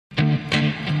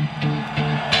Hi,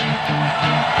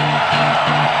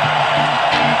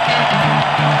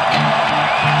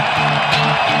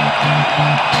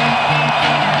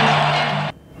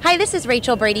 this is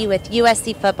Rachel Brady with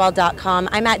USCFootball.com.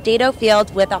 I'm at Dado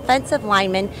Field with offensive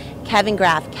lineman Kevin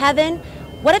Graf. Kevin,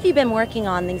 what have you been working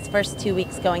on these first 2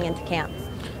 weeks going into camp?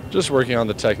 Just working on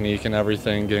the technique and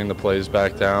everything, getting the plays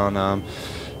back down,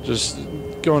 just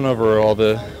going over all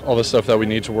the stuff that we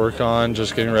need to work on,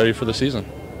 just getting ready for the season.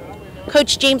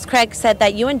 Coach James Craig said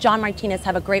that you and John Martinez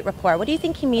have a great rapport. What do you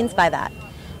think he means by that?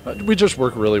 We just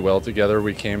work really well together.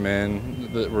 We came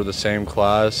in, we're the same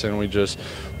class, and we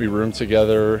roomed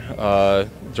together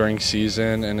during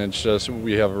season, and it's just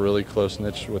we have a really close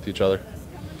niche with each other.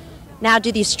 Now,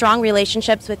 do these strong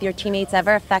relationships with your teammates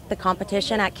ever affect the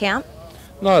competition at camp?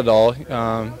 Not at all.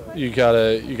 You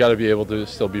gotta be able to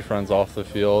still be friends off the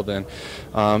field, and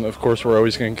of course we're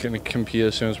always going to compete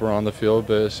as soon as we're on the field.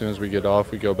 But as soon as we get off,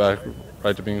 we go back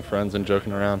right to being friends and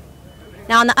joking around.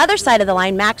 Now, on the other side of the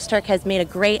line, Max Turk has made a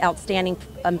great, outstanding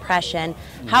impression.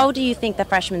 How do you think the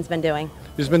freshman's been doing?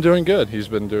 He's been doing good. He's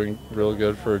been doing real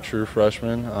good for a true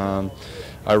freshman.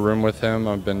 I room with him.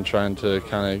 I've been trying to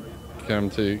kind of get him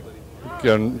to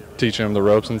teaching him the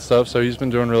ropes and stuff. So he's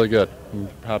been doing really good. I'm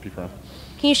happy for him.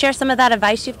 Can you share some of that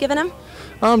advice you've given him?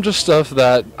 Just stuff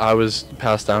that I was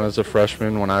passed down as a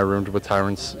freshman when I roomed with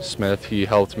Tyron Smith. He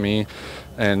helped me,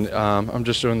 and I'm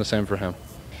just doing the same for him.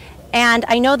 And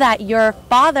I know that your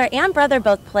father and brother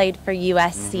both played for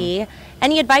USC.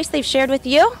 Any advice they've shared with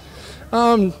you?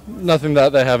 Nothing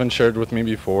that they haven't shared with me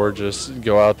before. Just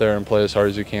go out there and play as hard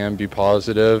as you can, be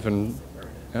positive, and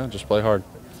just play hard.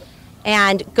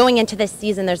 And going into this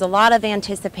season, there's a lot of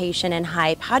anticipation and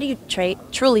hype. How do you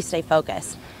truly stay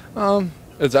focused?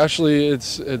 It's actually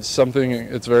it's something.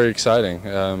 It's very exciting.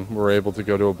 We're able to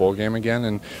go to a bowl game again,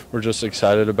 and we're just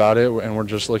excited about it. And we're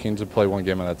just looking to play one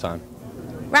game at a time.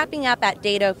 Wrapping up at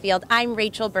Dado Field, I'm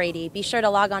Rachel Brady. Be sure to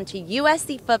log on to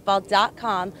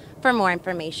USCFootball.com for more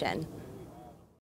information.